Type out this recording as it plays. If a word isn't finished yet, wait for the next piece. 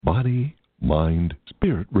Body, Mind,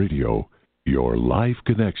 Spirit Radio, your life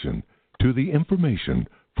connection to the information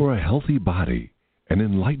for a healthy body, an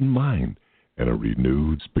enlightened mind, and a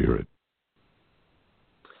renewed spirit.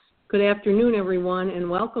 Good afternoon, everyone, and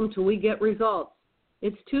welcome to We Get Results.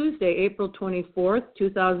 It's Tuesday, April 24th,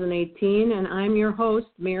 2018, and I'm your host,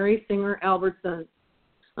 Mary Singer Albertson.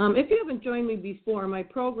 If you haven't joined me before, my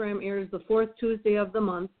program airs the fourth Tuesday of the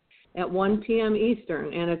month at 1 p.m.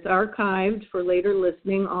 Eastern, and it's archived for later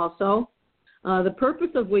listening also. The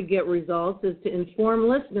purpose of We Get Results is to inform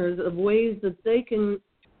listeners of ways that they can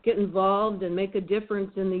get involved and make a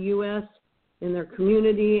difference in the U.S., in their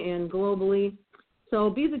community, and globally. So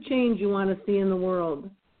be the change you want to see in the world.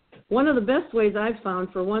 One of the best ways I've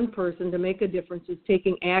found for one person to make a difference is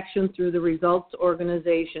taking action through the Results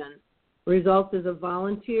organization. Results is a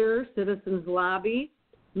volunteer citizens lobby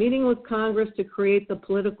meeting with Congress to create the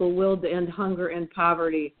political will to end hunger and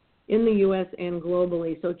poverty in the U.S. and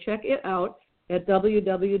globally. So check it out at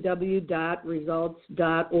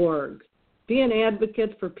www.results.org. Be an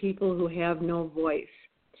advocate for people who have no voice.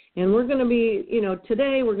 And we're going to be,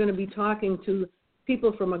 today we're going to be talking to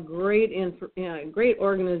people from a great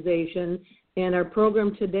organization, and our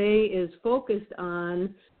program today is focused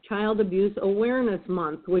on Child Abuse Awareness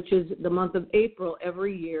Month, which is the month of April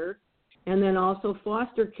every year, and then also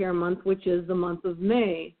Foster Care Month, which is the month of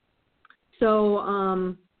May.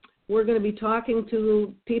 So we're going to be talking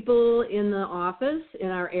to people in the office in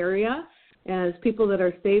our area as people that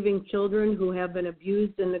are saving children who have been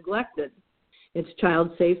abused and neglected. It's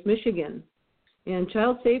Child Safe Michigan. And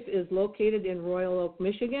Child Safe is located in Royal Oak,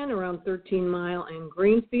 Michigan, around 13 Mile and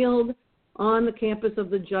Greenfield on the campus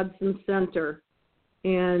of the Judson Center.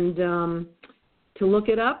 And to look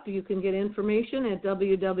it up, you can get information at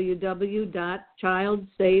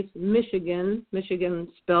www.childsafemichigan, Michigan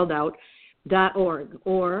spelled out, .org,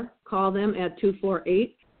 or call them at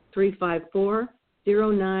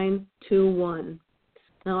 248-354-0921.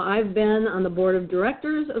 Now, I've been on the board of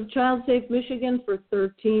directors of Child Safe Michigan for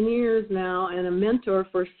 13 years now and a mentor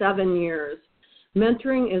for 7 years.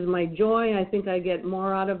 Mentoring is my joy. I think I get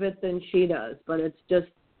more out of it than she does, but it's just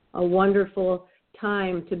a wonderful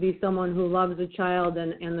time to be someone who loves a child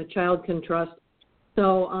and the child can trust.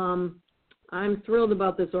 So I'm thrilled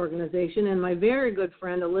about this organization, and my very good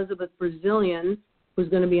friend Elizabeth Brazilian, who's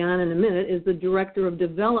going to be on in a minute, is the Director of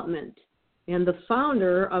Development and the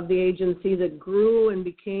founder of the agency that grew and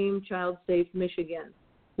became Child Safe Michigan,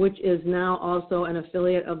 which is now also an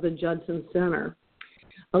affiliate of the Judson Center.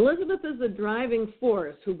 Elizabeth is the driving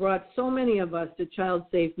force who brought so many of us to Child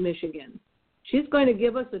Safe Michigan. She's going to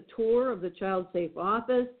give us a tour of the Child Safe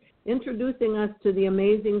office, introducing us to the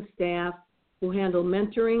amazing staff who handle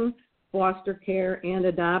mentoring, foster care, and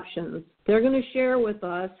adoptions. They're going to share with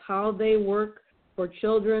us how they work for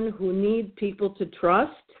children who need people to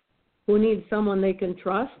trust, who need someone they can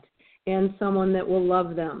trust, and someone that will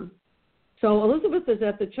love them. So Elizabeth is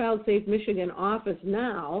at the Child Safe Michigan office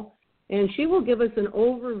now, and she will give us an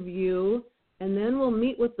overview, and then we'll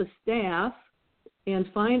meet with the staff and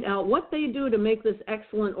find out what they do to make this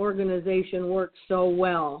excellent organization work so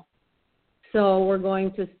well. So we're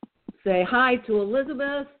going to say hi to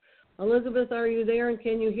Elizabeth. Elizabeth, are you there, and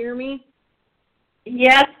can you hear me?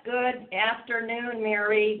 Yes, good afternoon,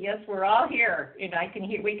 Mary. Yes, we're all here, and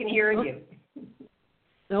we can hear you.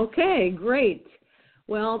 Okay, great.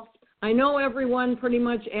 Well, I know everyone pretty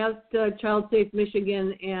much at Child Safe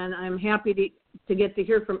Michigan, and I'm happy to get to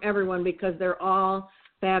hear from everyone because they're all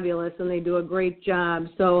fabulous and they do a great job.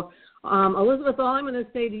 So, Elizabeth, all I'm going to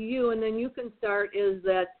say to you, and then you can start, is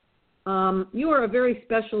that you are a very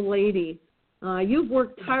special lady. You've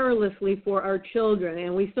worked tirelessly for our children,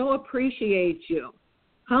 and we so appreciate you.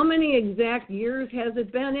 How many exact years has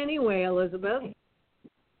it been anyway, Elizabeth?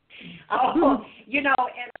 Oh, and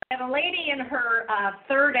a lady in her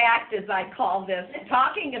third act, as I call this,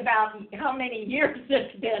 talking about how many years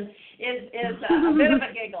it's been is a bit of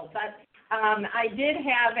a giggle. But I did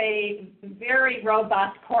have a very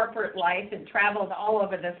robust corporate life and traveled all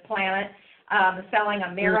over this planet selling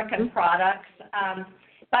American products.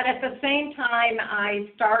 But at the same time, I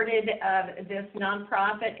started this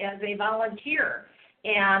nonprofit as a volunteer.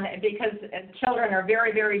 And because children are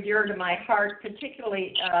very, very dear to my heart,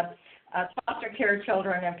 particularly foster care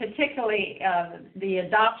children, and particularly the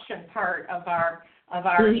adoption part of our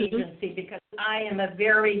agency, because I am a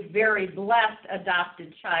very, very blessed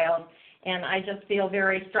adopted child, and I just feel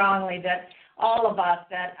very strongly that all of us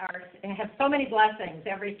that have so many blessings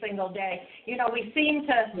every single day. You know, we seem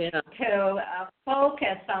to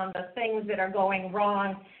focus on the things that are going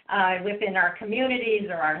wrong within our communities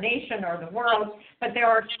or our nation or the world, but there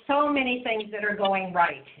are so many things that are going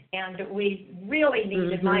right, and we really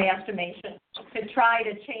need, in my estimation, to try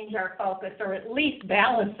to change our focus, or at least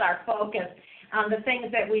balance our focus on the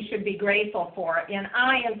things that we should be grateful for. And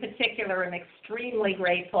I, in particular, am extremely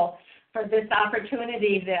grateful for this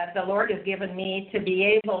opportunity that the Lord has given me to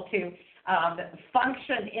be able to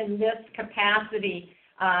function in this capacity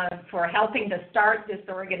for helping to start this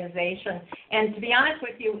organization. And to be honest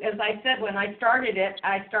with you, as I said, when I started it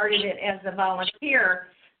as a volunteer,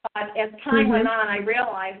 but as time went on, I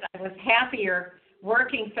realized I was happier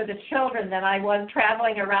working for the children than I was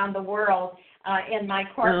traveling around the world in my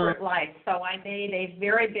corporate life. So I made a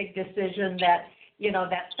very big decision that, you know,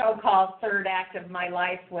 that so-called third act of my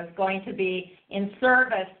life was going to be in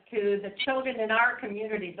service to the children in our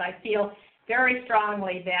communities. I feel very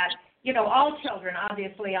strongly that, you know, all children,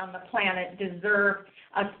 obviously, on the planet deserve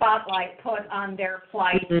a spotlight put on their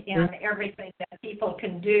plight and everything that people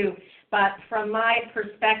can do. But from my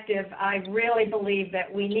perspective, I really believe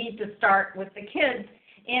that we need to start with the kids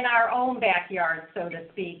in our own backyard, so to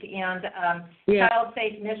speak. And Child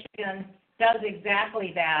Safe Michigan does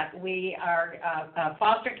exactly that. We are a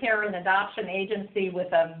foster care and adoption agency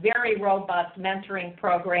with a very robust mentoring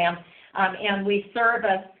program, and we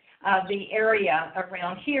service the area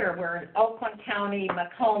around here. We're in Oakland County,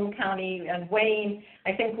 Macomb County, and Wayne.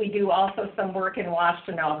 I think we do also some work in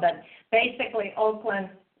Washtenaw, but basically Oakland,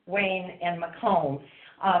 Wayne, and Macomb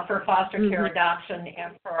for foster care adoption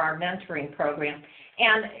and for our mentoring program.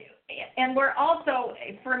 And we're also,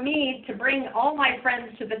 for me, to bring all my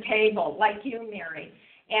friends to the table, like you, Mary,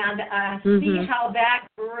 and see how that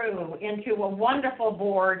grew into a wonderful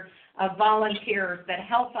board of volunteers that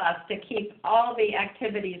help us to keep all the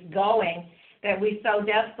activities going that we so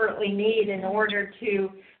desperately need in order to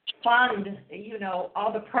fund, you know,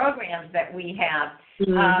 all the programs that we have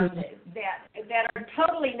that are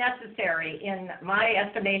totally necessary in my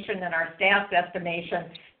estimation and our staff's estimation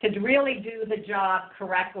to really do the job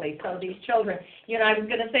correctly. So these children, you know, I was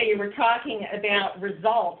going to say, you were talking about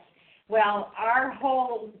results. Well, our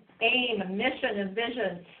whole aim, mission, and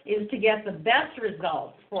vision is to get the best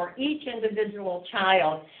results for each individual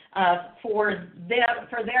child for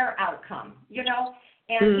their outcome, you know.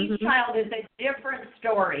 And each child is a different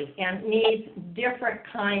story and needs different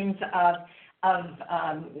kinds of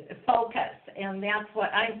focus. And that's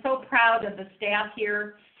what I'm so proud of the staff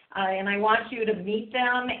here. And I want you to meet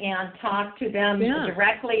them and talk to them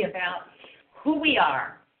directly about who we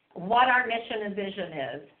are, what our mission and vision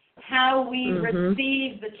is, how we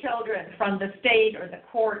receive the children from the state or the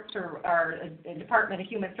courts or Department of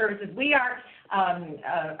Human Services. We are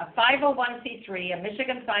a 501c3, a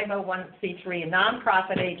Michigan 501c3, a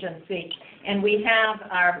nonprofit agency, and we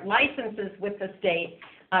have our licenses with the state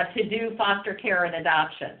to do foster care and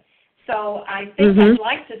adoption. So I think I'd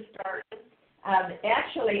like to start.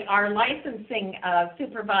 Actually, our licensing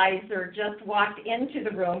supervisor just walked into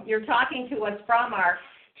the room. You're talking to us from our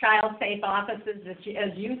Child Safe offices,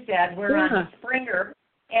 as you said. We're on Springer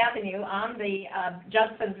Avenue on the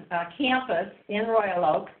Judson campus in Royal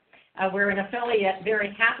Oak. We're an affiliate,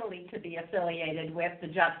 very happily to be affiliated with the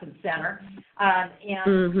Judson Center.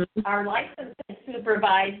 And our licensing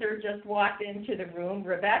supervisor just walked into the room,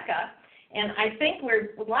 Rebecca. And I think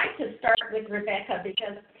we'd like to start with Rebecca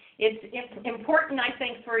because it's important, I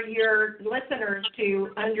think, for your listeners to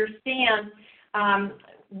understand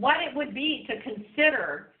what it would be to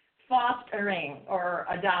consider fostering or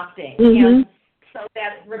adopting. And so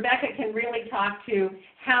that Rebecca can really talk to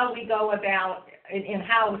how we go about and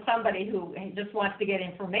how somebody who just wants to get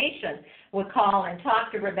information would call and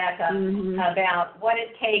talk to Rebecca about what it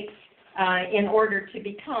takes in order to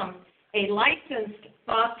become a licensed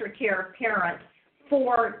foster care parent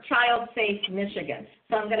for Child Safe Michigan.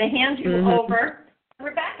 So I'm going to hand you over to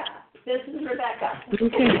Rebecca. This is Rebecca.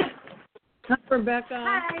 Okay. Hi, Rebecca.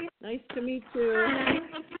 Hi. Nice to meet you. Hi.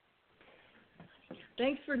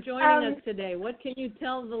 Thanks for joining us today. What can you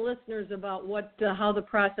tell the listeners about how the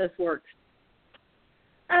process works?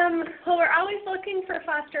 Well, we're always looking for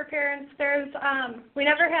foster parents. We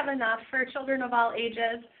never have enough for children of all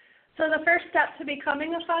ages. So the first step to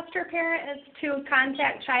becoming a foster parent is to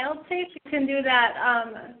contact Child Safe. You can do that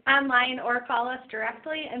online or call us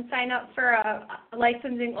directly and sign up for a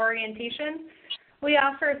licensing orientation. We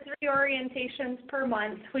offer 3 orientations per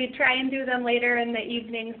month. We try and do them later in the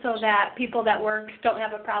evening so that people that work don't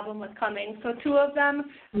have a problem with coming. So 2 of them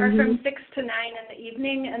are from 6 to 9 in the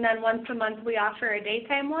evening, and then once a month we offer a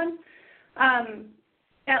daytime one.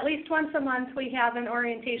 at least once a month we have an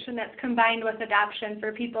orientation that's combined with adoption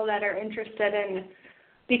for people that are interested in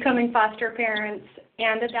becoming foster parents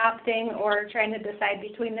and adopting or trying to decide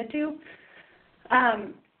between the two.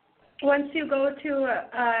 Once you go to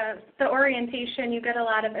the orientation, you get a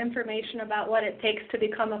lot of information about what it takes to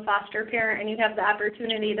become a foster parent, and you have the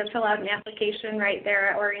opportunity to fill out an application right there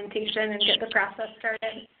at orientation and get the process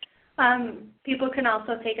started. People can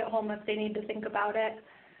also take it home if they need to think about it.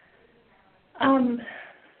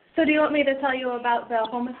 So do you want me to tell you about the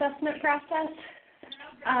home assessment process?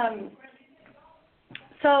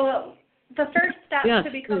 So the first step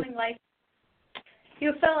to becoming licensed,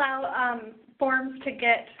 you fill out forms to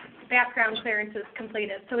get background clearances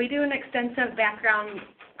completed. So we do an extensive background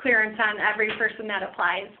clearance on every person that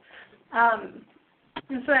applies.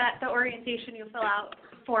 And so at the orientation, you fill out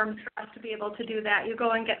forms for us to be able to do that. You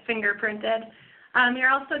go and get fingerprinted.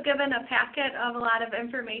 You're also given a packet of a lot of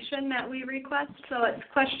information that we request. So it's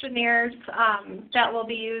questionnaires that will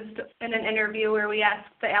be used in an interview where we ask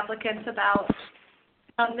the applicants about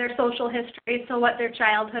their social history, so what their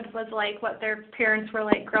childhood was like, what their parents were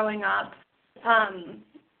like growing up,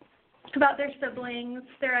 about their siblings,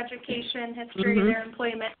 their education history, their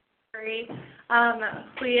employment history.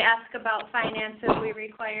 We ask about finances. We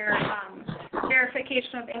require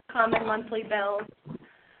verification of income and monthly bills.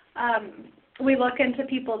 We look into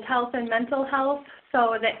people's health and mental health,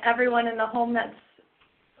 so that everyone living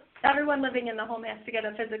in the home has to get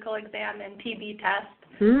a physical exam and TB test.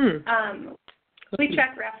 We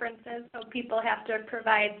check references, so people have to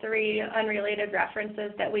provide 3 unrelated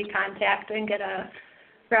references that we contact and get a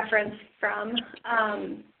reference from.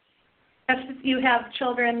 If you have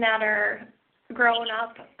children that are grown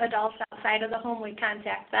up, adults outside of the home, we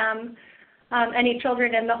contact them. Any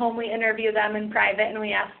children in the home, we interview them in private, and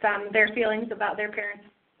we ask them their feelings about their parents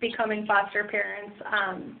becoming foster parents.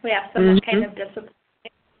 We ask them what kind of discipline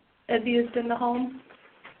is used in the home.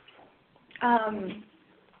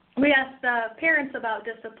 We ask the parents about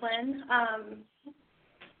discipline.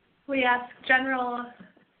 We ask general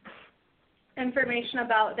information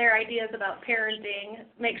about their ideas about parenting,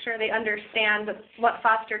 make sure they understand what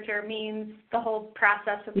foster care means, the whole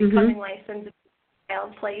process of becoming licensed,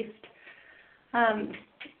 child placed.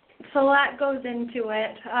 So a lot goes into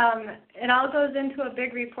it. It all goes into a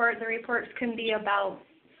big report. The reports can be about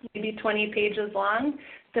maybe 20 pages long,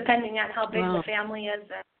 depending on how big the family is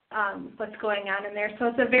and what's going on in there. So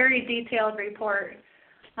it's a very detailed report.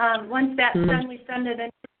 Once that's done, we send it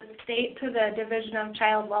into the state to the Division of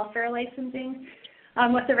Child Welfare Licensing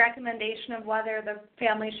with the recommendation of whether the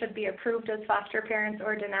family should be approved as foster parents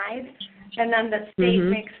or denied. And then the state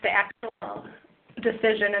makes the actual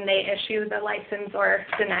decision, and they issue the license or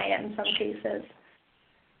deny it in some cases.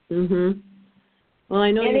 Well,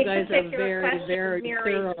 I know you guys are very, very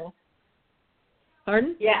thorough.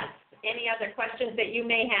 Pardon? Yes. Any other questions that you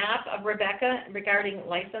may have of Rebecca regarding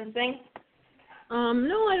licensing?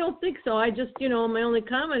 No, I don't think so. I just, my only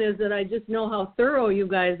comment is that I just know how thorough you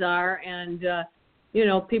guys are, and,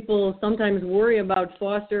 people sometimes worry about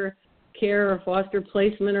foster care or foster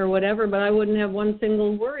placement or whatever, but I wouldn't have one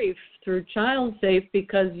single worry through Child Safe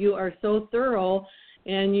because you are so thorough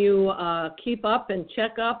and you keep up and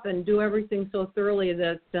check up and do everything so thoroughly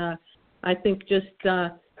that I think just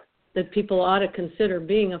that people ought to consider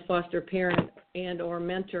being a foster parent and or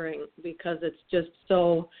mentoring because it's just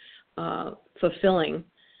so fulfilling.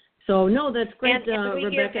 So, no, that's great,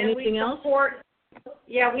 Rebecca. Anything else?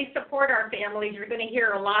 Yeah, we support our families. You're going to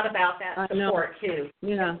hear a lot about that support, too,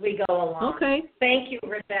 as we go along. Okay. Thank you,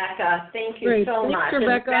 Rebecca. Thank you so much.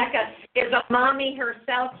 Rebecca. And Rebecca is a mommy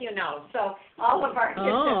herself, so all of our kids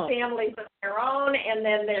have families of their own, and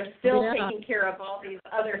then they're still taking care of all these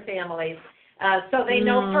other families. So they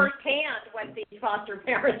know firsthand what these foster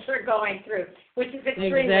parents are going through, which is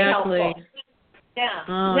extremely helpful. Yeah.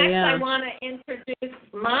 Next, I want to introduce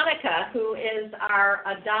Monica, who is our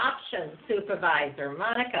adoption supervisor.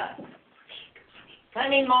 Monica. I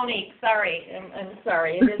mean Monique. Sorry. I'm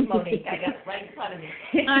sorry. It is Monique. I got it right in front of me.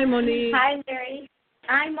 Hi, Monique. Hi, Mary.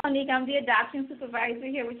 I'm Monique. I'm the adoption supervisor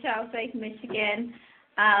here with Child Safe Michigan.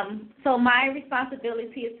 So my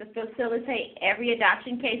responsibility is to facilitate every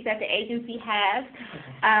adoption case that the agency has.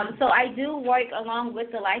 So I do work along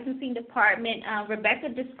with the licensing department. Rebecca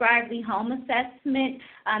described the home assessment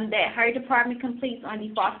that her department completes on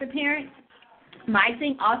the foster parents. My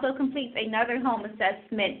team also completes another home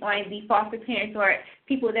assessment on the foster parents or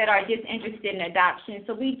people that are just interested in adoption.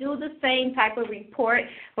 So we do the same type of report,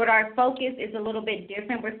 but our focus is a little bit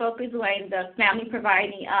different. We're focused on the family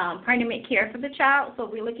providing permanent care for the child. So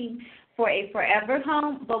we're looking for a forever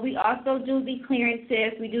home, but we also do the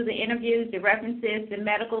clearances, we do the interviews, the references, the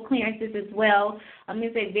medical clearances as well.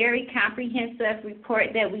 It's a very comprehensive report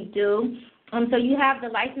that we do. So you have the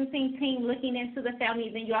licensing team looking into the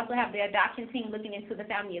family, then you also have the adoption team looking into the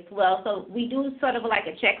family as well. So we do sort of like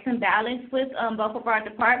a checks and balance with both of our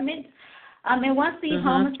departments. And once the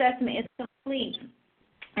home assessment is complete,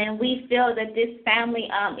 and we feel that this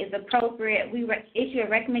family is appropriate, we issue a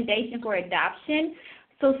recommendation for adoption.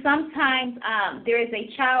 So sometimes there is a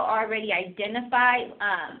child already identified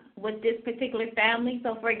with this particular family.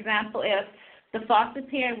 So, for example, if the foster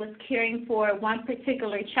parent was caring for one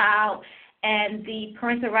particular child and the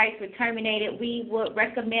parental rights were terminated, we would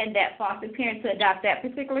recommend that foster parent to adopt that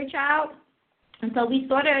particular child. And so we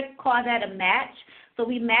sort of call that a match. So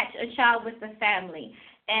we match a child with the family.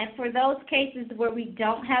 And for those cases where we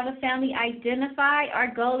don't have a family identified,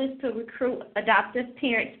 our goal is to recruit adoptive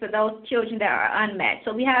parents for those children that are unmatched.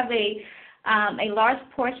 So we have a large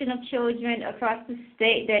portion of children across the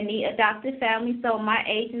state that need adoptive families. So my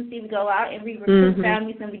agency, we go out and we recruit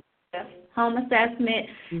families, and we do the home assessment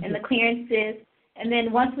and the clearances. And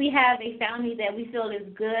then once we have a family that we feel is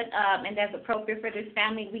good and that's appropriate for this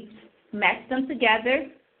family, we match them together,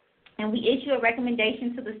 and we issue a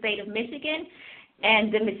recommendation to the state of Michigan.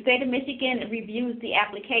 And the state of Michigan reviews the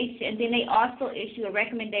application, and then they also issue a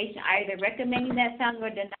recommendation either recommending that family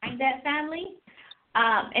or denying that family.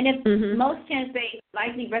 And if most times they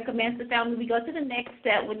likely recommend the family, we go to the next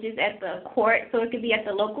step, which is at the court. So it could be at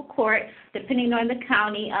the local court, depending on the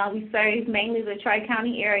county. We serve mainly the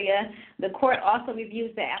Tri-County area. The court also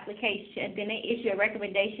reviews the application, then they issue a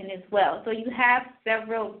recommendation as well. So you have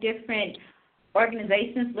several different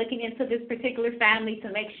organizations looking into this particular family to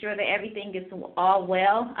make sure that everything is all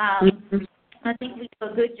well. I think we do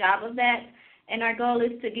a good job of that, and our goal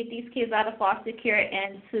is to get these kids out of foster care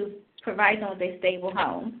and to provide them with a stable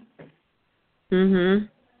home.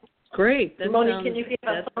 Great. Monique, can you give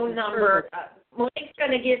a phone number? Monique's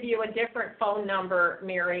going to give you a different phone number,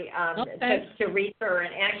 Mary, to reach her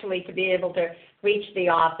and actually to be able to reach the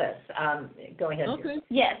office. Go ahead. Okay.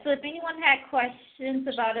 Yeah, so if anyone had questions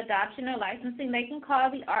about adoption or licensing, they can call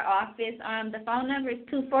our office. The phone number is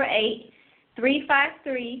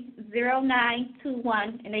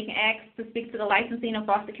 248-353-0921, and they can ask to speak to the licensing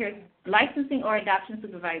or adoption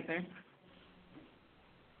supervisor.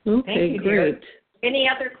 Okay, great. Any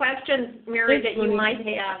other questions, Mary, that you might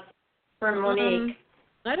have for Monique?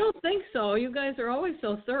 I don't think so. You guys are always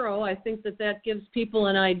so thorough. I think that gives people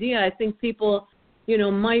an idea. I think people,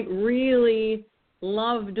 might really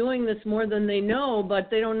love doing this more than they know, but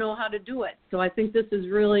they don't know how to do it. So I think this is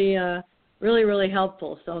really, really, really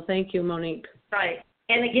helpful. So thank you, Monique. Right.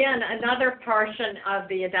 And again, another portion of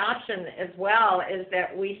the adoption as well is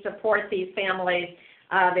that we support these families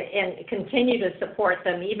and continue to support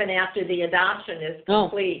them even after the adoption is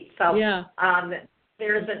complete.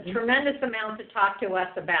 There's a tremendous amount to talk to us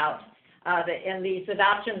about, and these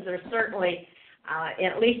adoptions are certainly,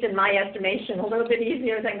 at least in my estimation, a little bit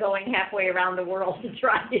easier than going halfway around the world to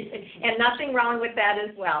try it, and nothing wrong with that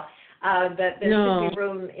as well. But there should be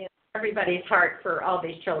room in everybody's heart for all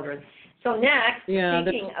these children. So next,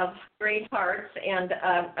 speaking of great hearts, and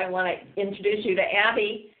I want to introduce you to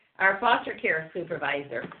Abby, our foster care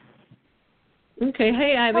supervisor. Okay.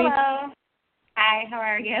 Hey, Abby. Hello. Hi, how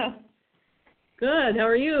are you? Good. How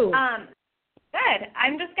are you? Good.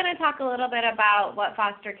 I'm just going to talk a little bit about what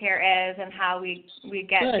foster care is and how we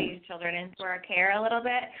get these children into our care a little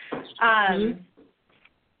bit.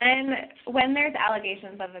 And when there's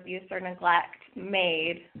allegations of abuse or neglect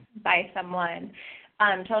made by someone,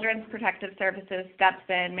 Children's Protective Services steps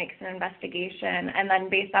in, makes an investigation, and then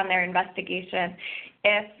based on their investigation,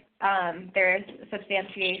 if there's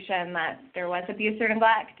substantiation that there was abuse or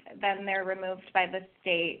neglect, then they're removed by the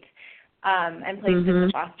state and placed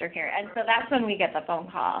into foster care. And so that's when we get the phone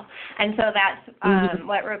call. And so that's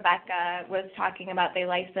what Rebecca was talking about. She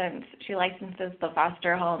licenses the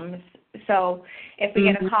foster homes. So if we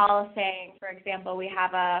get a call saying, for example, we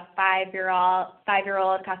have a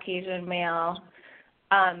five-year-old Caucasian male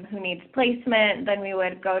who needs placement, then we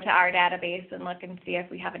would go to our database and look and see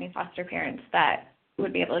if we have any foster parents that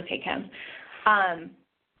would be able to take him.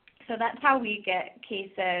 So that's how we get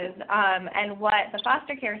cases. And what the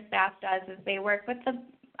foster care staff does is they work with the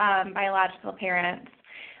biological parents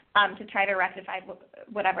to try to rectify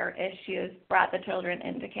whatever issues brought the children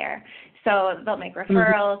into care. So they'll make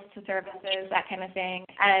referrals to services, that kind of thing,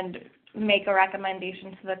 and make a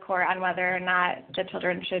recommendation to the court on whether or not the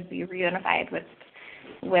children should be reunified with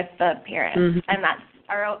the parents. And that's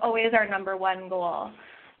always our number one goal.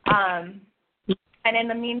 And in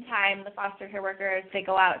the meantime, the foster care workers, they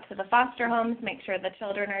go out to the foster homes, make sure the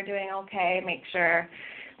children are doing okay, make sure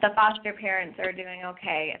the foster parents are doing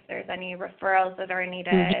okay, if there's any referrals that are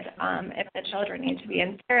needed, if the children need to be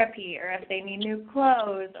in therapy, or if they need new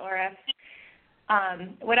clothes, or if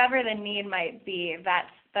whatever the need might be,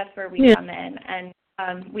 that's where we come in. And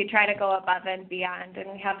we try to go above and beyond,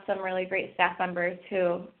 and we have some really great staff members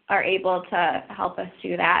who are able to help us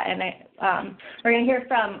do that. And we're going to hear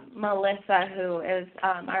from Melissa, who is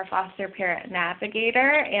our foster parent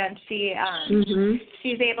navigator, and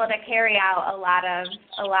she's able to carry out a lot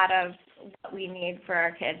of what we need for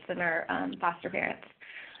our kids and our foster parents.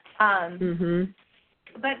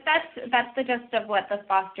 But that's the gist of what the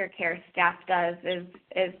foster care staff does, is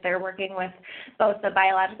they're working with both the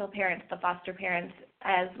biological parents, the foster parents,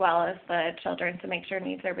 as well as the children to make sure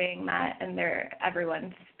needs are being met and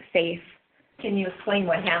everyone's safe. Can you explain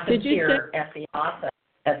what happens here at the office,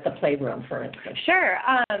 at the playroom, for instance? Sure.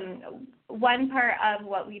 One part of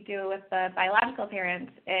what we do with the biological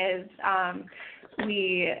parents is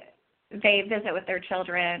they visit with their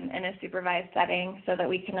children in a supervised setting so that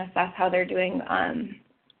we can assess how they're doing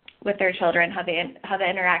with their children, how the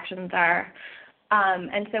interactions are.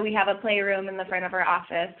 And so we have a playroom in the front of our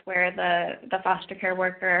office where the foster care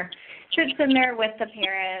worker sits in there with the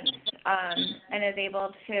parents and is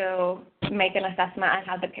able to make an assessment on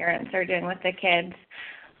how the parents are doing with the kids.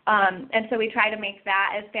 And so we try to make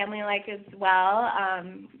that as family-like as well.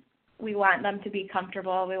 We want them to be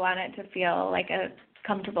comfortable. We want it to feel like a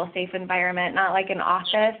comfortable, safe environment, not like an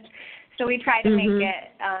office. So we try to make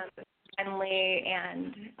it friendly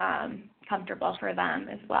and comfortable for them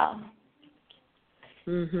as well.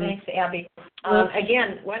 Thanks, Abby.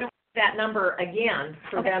 Again, why don't we that number again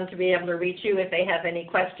for them to be able to reach you if they have any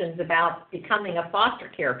questions about becoming a foster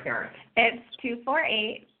care parent? It's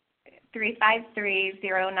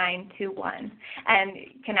 248-353-0921, and you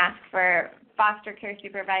can ask for foster care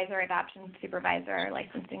supervisor, adoption supervisor, or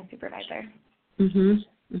licensing supervisor.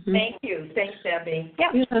 Thank you. Thanks, Debbie.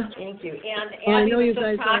 Yep. Thank you. And Abby was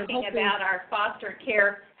just talking about our foster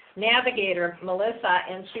care navigator, Melissa,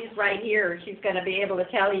 and she's right here. She's going to be able to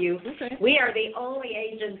tell you we are the only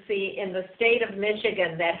agency in the state of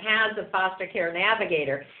Michigan that has a foster care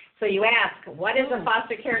navigator. So you ask, what is a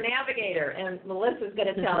foster care navigator? And Melissa's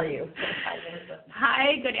going to tell you. Hi, Melissa.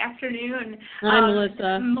 Hi, good afternoon. Hi,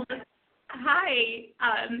 Melissa. Hi.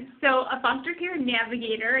 So a foster care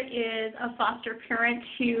navigator is a foster parent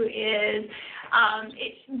who is I've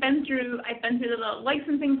been through the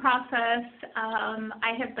licensing process.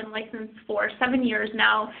 I have been licensed for 7 years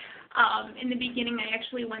now. In the beginning, I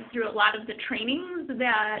actually went through a lot of the trainings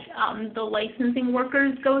that the licensing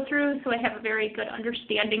workers go through, so I have a very good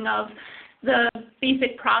understanding of the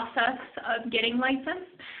basic process of getting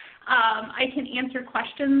licensed. I can answer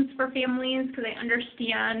questions for families because I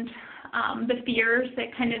understand the fears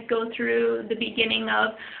that kind of go through the beginning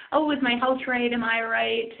of, is my house right? Am I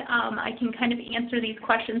right? I can kind of answer these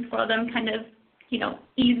questions for them, kind of,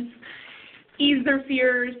 ease their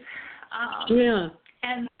fears.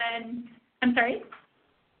 And then, I'm sorry?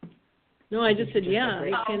 No, I just said,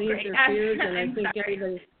 I can ease their fears, and I think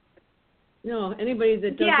anybody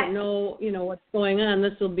that doesn't know, what's going on,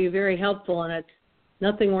 this will be very helpful, and it's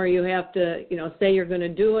nothing where you have to, say you're going to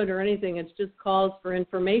do it or anything. It's just calls for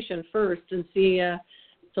information first and see,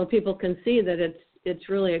 so people can see that it's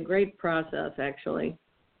really a great process, actually.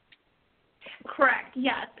 Correct,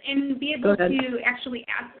 yes, and be able to actually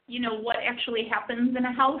ask, what actually happens in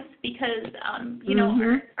a house because, our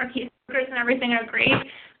caseworkers and everything are great,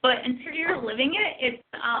 but until you're living it,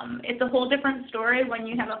 it's a whole different story when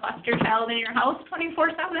you have a foster child in your house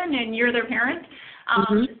 24/7 and you're their parent.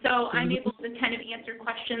 So I'm able to kind of answer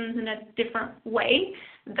questions in a different way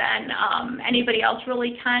than anybody else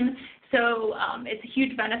really can. So it's a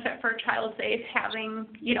huge benefit for Child Safe having,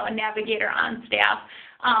 a navigator on staff.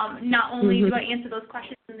 Not only do I answer those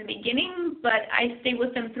questions in the beginning, but I stay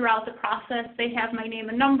with them throughout the process. They have my name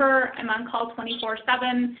and number. I'm on call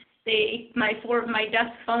 24/7. My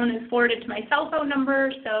desk phone is forwarded to my cell phone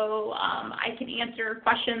number, so I can answer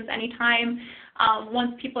questions anytime.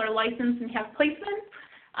 Once people are licensed and have placement,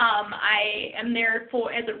 I am there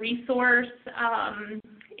as a resource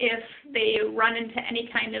if they run into any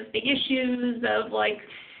kind of big issues of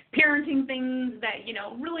parenting things that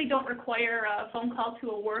really don't require a phone call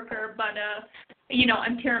to a worker, but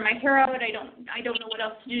I'm tearing my hair out. I don't know what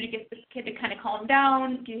else to do to get this kid to kind of calm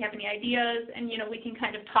down. Do you have any ideas? And we can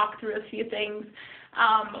kind of talk through a few things,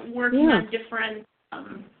 working on different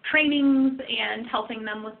trainings and helping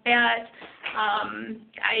them with that.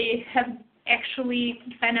 I have actually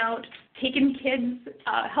been out taking kids,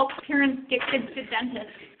 help parents get kids to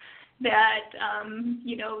dentists that,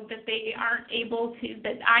 that they aren't able to,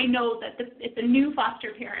 that I know that it's a new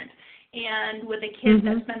foster parent and with a kid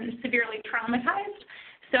that's been severely traumatized.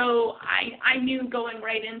 So I knew going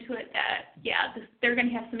right into it that, they're going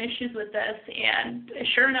to have some issues with this. And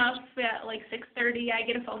sure enough, at like 6:30, I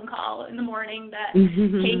get a phone call in the morning that,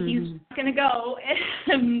 hey, he's going to go.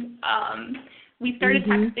 And we started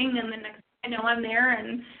texting, and the next thing I know I'm there,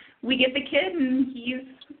 and we get the kid, and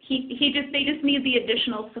they just need the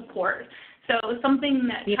additional support. So something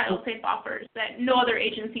that Child Safe offers that no other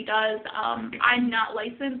agency does. I'm not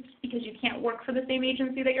licensed because you can't work for the same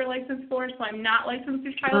agency that you're licensed for, so I'm not licensed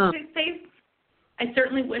through Child Safe. I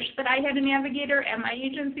certainly wish that I had a navigator at my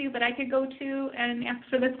agency that I could go to and ask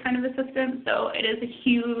for this kind of assistance. So it is a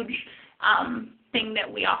huge thing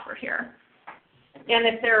that we offer here. And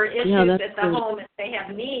if there are issues at the home, if they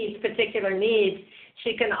have needs, particular needs,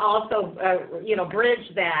 she can also,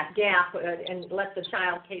 bridge that gap and let the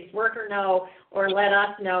child caseworker know, or let us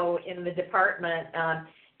know in the department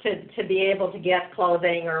to be able to get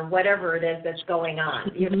clothing or whatever it is that's going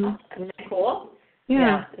on. Isn't that cool?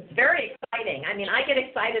 Yeah, it's very exciting. I mean, I get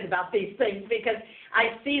excited about these things because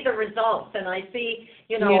I see the results, and I see,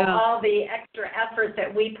 all the extra effort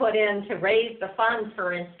that we put in to raise the funds,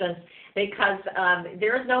 for instance, because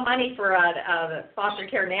there is no money for a foster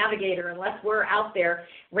care navigator unless we're out there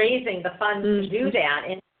raising the funds to do that.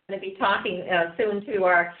 And I'm going to be talking soon to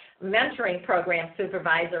our mentoring program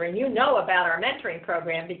supervisor, and you know about our mentoring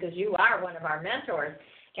program because you are one of our mentors,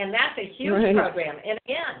 and that's a huge program. And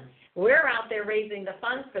again, we're out there raising the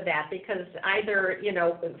funds for that because either,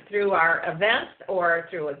 through our events or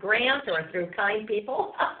through a grant or through kind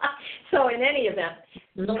people. So in any event,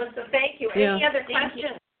 Melissa, thank you. Any other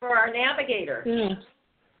questions for our navigator? Yeah.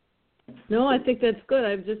 No, I think that's good.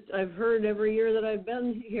 I've heard every year that I've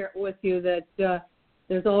been here with you that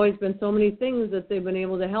there's always been so many things that they've been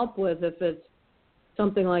able to help with, if it's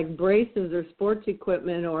something like braces or sports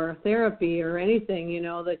equipment or therapy or anything,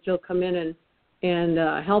 that you'll come in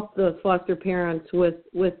and help the foster parents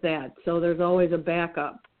with that. So there's always a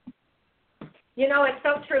backup. It's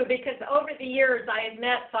so true because over the years I have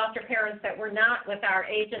met foster parents that were not with our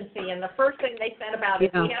agency, and the first thing they said about it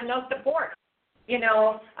is we have no support.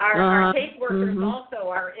 Our caseworkers also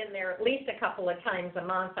are in there at least a couple of times a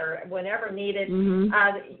month or whenever needed.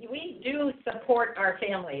 We do support our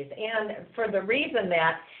families, and for the reason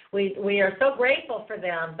that we are so grateful for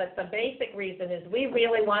them, but the basic reason is we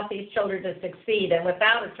really want these children to succeed, and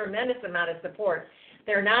without a tremendous amount of support,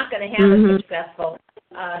 they're not going to have a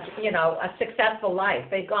successful life.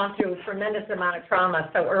 They've gone through a tremendous amount of trauma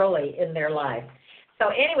so early in their life. So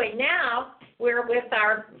anyway, now we're with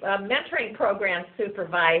our mentoring program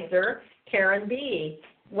supervisor, Karen B.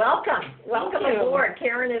 Welcome aboard.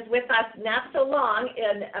 Karen is with us not so long,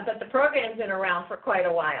 but the program's been around for quite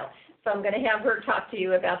a while. So I'm going to have her talk to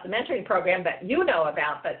you about the mentoring program that you know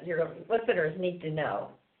about, but your listeners need to know.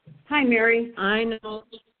 Hi, Mary. I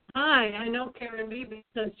know Karen B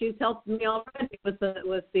because she's helped me already with the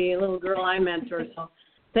little girl I mentor. So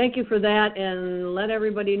thank you for that, and let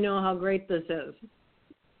everybody know how great this is.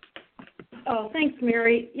 Oh, thanks,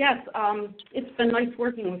 Mary. Yes, it's been nice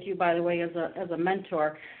working with you, by the way, as a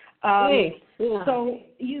mentor. So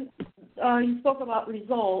you spoke about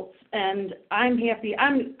results, and I'm happy.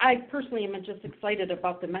 I personally am just excited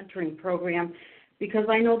about the mentoring program because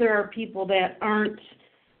I know there are people that aren't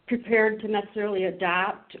prepared to necessarily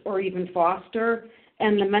adopt or even foster,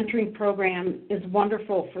 and the mentoring program is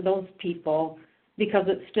wonderful for those people because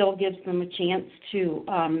it still gives them a chance to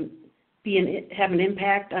have an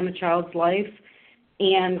impact on a child's life,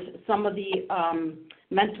 and some of the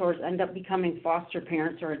mentors end up becoming foster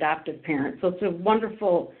parents or adoptive parents. So it's a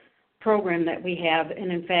wonderful program that we have,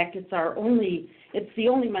 and in fact, it's the only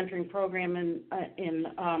mentoring program in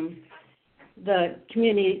the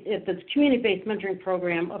community-based mentoring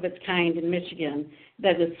program of its kind in Michigan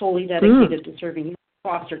that is solely dedicated to serving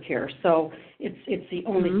foster care. So it's the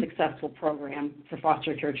only successful program for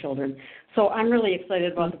foster care children. So I'm really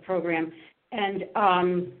excited about the program. And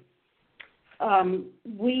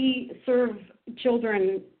we serve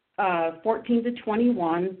children 14 to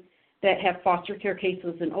 21 that have foster care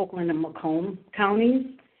cases in Oakland and Macomb counties.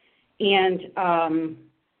 And I'm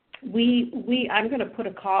going to put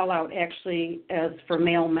a call out actually as for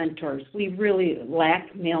male mentors. We really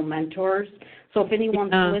lack male mentors. So if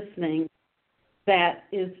anyone's listening that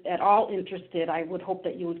is at all interested, I would hope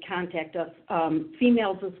that you would contact us,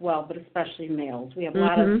 females as well, but especially males. We have a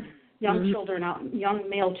lot of young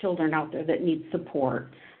male children out there that need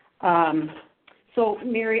support. So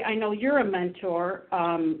Mary, I know you're a mentor.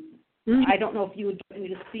 I don't know if you would like me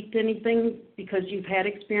to speak to anything because you've had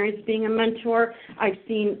experience being a mentor.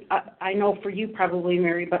 I know for you probably,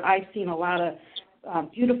 Mary, but I've seen a lot of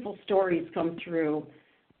beautiful stories come through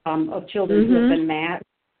of children who have been mad,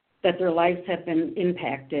 that their lives have been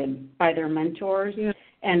impacted by their mentors. Yeah.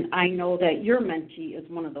 And I know that your mentee is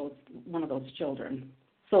one of those children.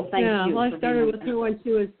 So thank you. Yeah, well, I started with her when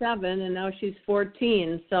she was 7, and now she's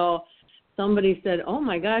 14. So somebody said, "Oh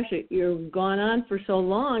my gosh, you've gone on for so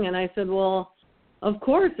long," and I said, "Well, of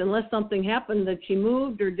course, unless something happened that she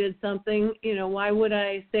moved or did something, why would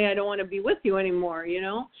I say I don't want to be with you anymore,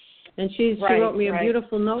 And she wrote me a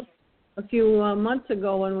beautiful note a few months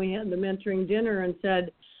ago when we had the mentoring dinner and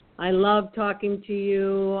said, "I love talking to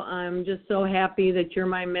you. I'm just so happy that you're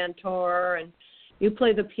my mentor, and you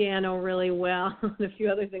play the piano really well," and a few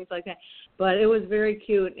other things like that. But it was very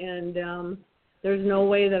cute, and there's no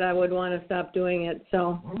way that I would want to stop doing it.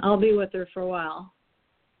 So I'll be with her for a while.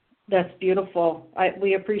 That's beautiful.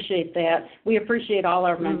 We appreciate that. We appreciate all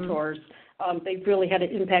our mentors. They've really had an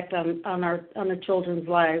impact on the children's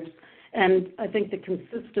lives. And I think the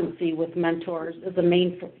consistency with mentors is the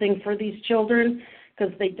main thing for these children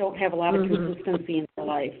because they don't have a lot of consistency in their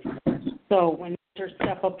life. So when mentors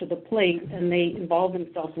step up to the plate and they involve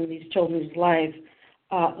themselves in these children's lives,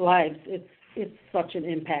 it's such an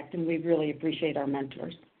impact, and we really appreciate our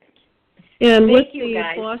mentors. And with the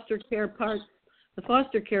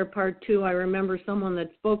foster care part too, I remember someone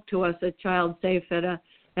that spoke to us at Child Safe at a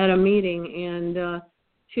meeting, and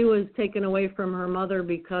she was taken away from her mother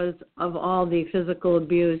because of all the physical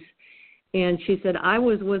abuse. And she said, "I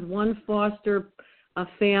was with one foster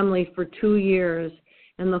family for 2 years,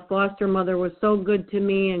 and the foster mother was so good to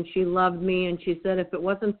me, and she loved me. And she said, if it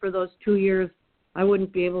wasn't for those 2 years, I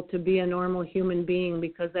wouldn't be able to be a normal human being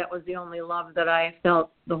because that was the only love that I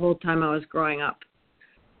felt the whole time I was growing up."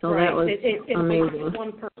 So that was amazing. It takes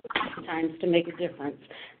one person sometimes to make a difference.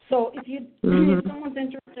 So if someone's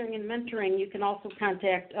interested in mentoring, you can also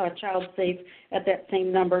contact Child Safe at that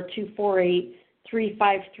same number,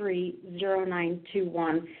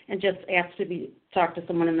 248-353-0921, and just ask to talk to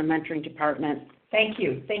someone in the mentoring department. Thank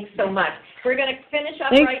you. Thanks so much. We're going to finish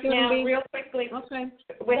up now real quickly with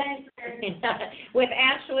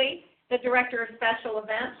Ashley, the Director of Special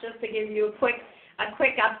Events, just to give you a quick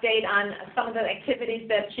update on some of the activities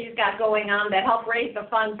that she's got going on that help raise the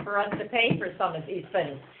funds for us to pay for some of these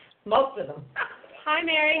things, most of them. Hi,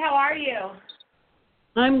 Mary. How are you?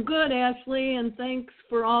 I'm good, Ashley, and thanks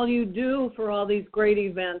for all you do for all these great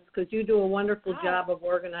events because you do a wonderful job of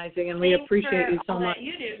organizing, and we appreciate you so much.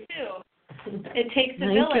 You do, too. It takes a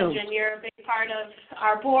village, and you're a big part of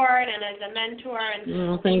our board and as a mentor,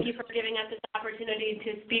 and thank you for giving us this opportunity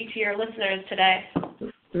to speak to your listeners today.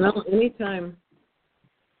 Well, anytime.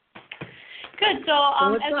 Good. So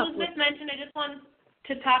as Elizabeth mentioned, I just want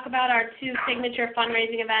to talk about our 2 signature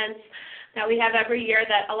fundraising events that we have every year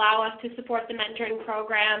that allow us to support the mentoring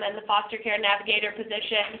program and the foster care navigator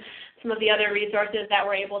position, some of the other resources that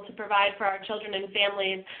we're able to provide for our children and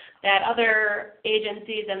families that other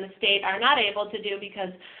agencies and the state are not able to do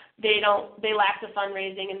because they lack the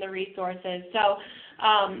fundraising and the resources. So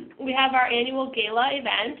we have our annual gala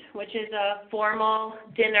event, which is a formal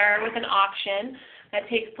dinner with an auction that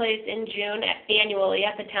takes place in June annually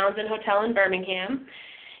at the Townsend Hotel in Birmingham.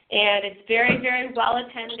 And it's very, very well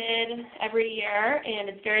attended every year, and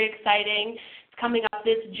it's very exciting. It's coming up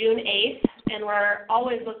this June 8th, and we're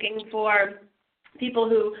always looking for people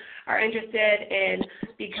who are interested in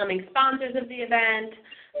becoming sponsors of the event,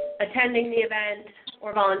 attending the event,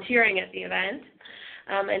 or volunteering at the event.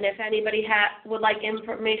 And if anybody would like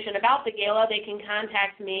information about the gala, they can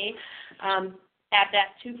contact me at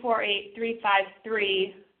that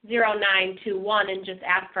 248-353-0921 and just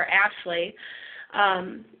ask for Ashley.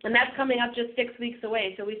 And that's coming up just 6 weeks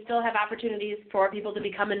away, so we still have opportunities for people to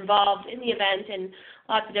become involved in the event in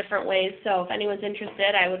lots of different ways. So if anyone's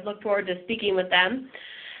interested, I would look forward to speaking with them.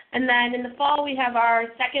 And then in the fall, we have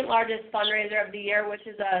our second largest fundraiser of the year, which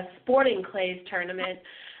is a sporting clays tournament.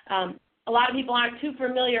 A lot of people aren't too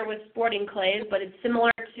familiar with sporting clays, but it's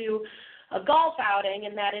similar to a golf outing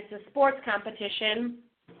in that it's a sports competition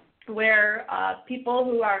where people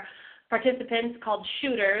who are participants called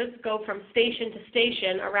shooters go from station to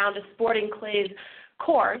station around a sporting clays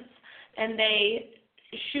course, and they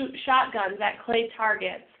shoot shotguns at clay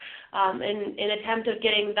targets in attempt of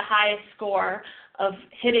getting the highest score of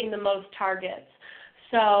hitting the most targets.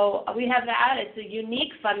 So we have that. It's a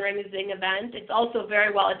unique fundraising event. It's also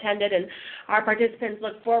very well attended, and our participants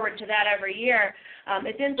look forward to that every year.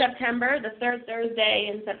 It's in September, the third Thursday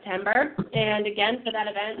in September. And again, for that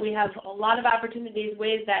event, we have a lot of opportunities,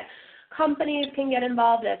 ways that companies can get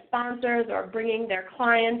involved as sponsors or bringing their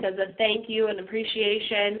clients as a thank you and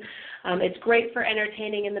appreciation. It's great for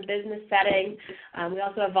entertaining in the business setting. We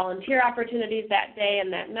also have volunteer opportunities that day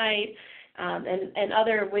and that night, and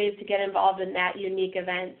other ways to get involved in that unique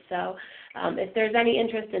event. So if there's any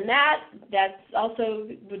interest in that, that's also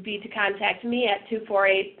would be to contact me at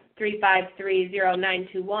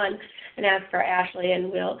 248-353-0921 and ask for Ashley,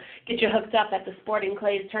 and we'll get you hooked up at the Sporting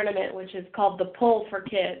Clays tournament, which is called the Pull for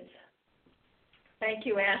Kids. Thank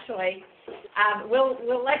you, Ashley.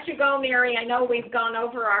 We'll let you go, Mary. I know we've gone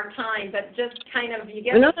over our time, but just kind of, you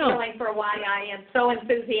get the feeling for why I am so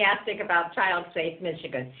enthusiastic about Child Safe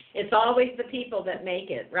Michigan. It's always the people that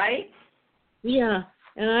make it, right? Yeah,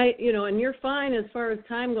 and and you're fine as far as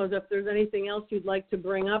time goes. If there's anything else you'd like to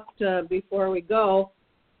bring up before we go,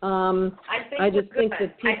 I just think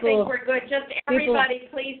that people. I think we're good. Just everybody,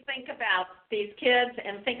 please think about these kids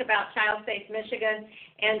and think about Child Safe Michigan,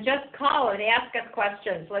 and just call and ask us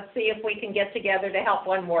questions. Let's see if we can get together to help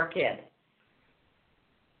one more kid.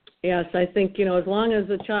 Yes, I think as long as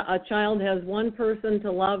a child has one person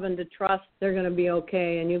to love and to trust, they're going to be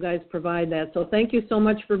okay, and you guys provide that. So thank you so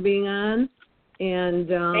much for being on, and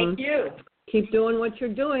thank you. Keep doing what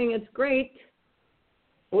you're doing. It's great.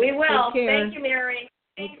 We will. Thank you, Mary.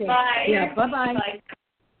 Okay. Bye. Yeah. Bye-bye.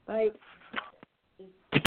 Bye.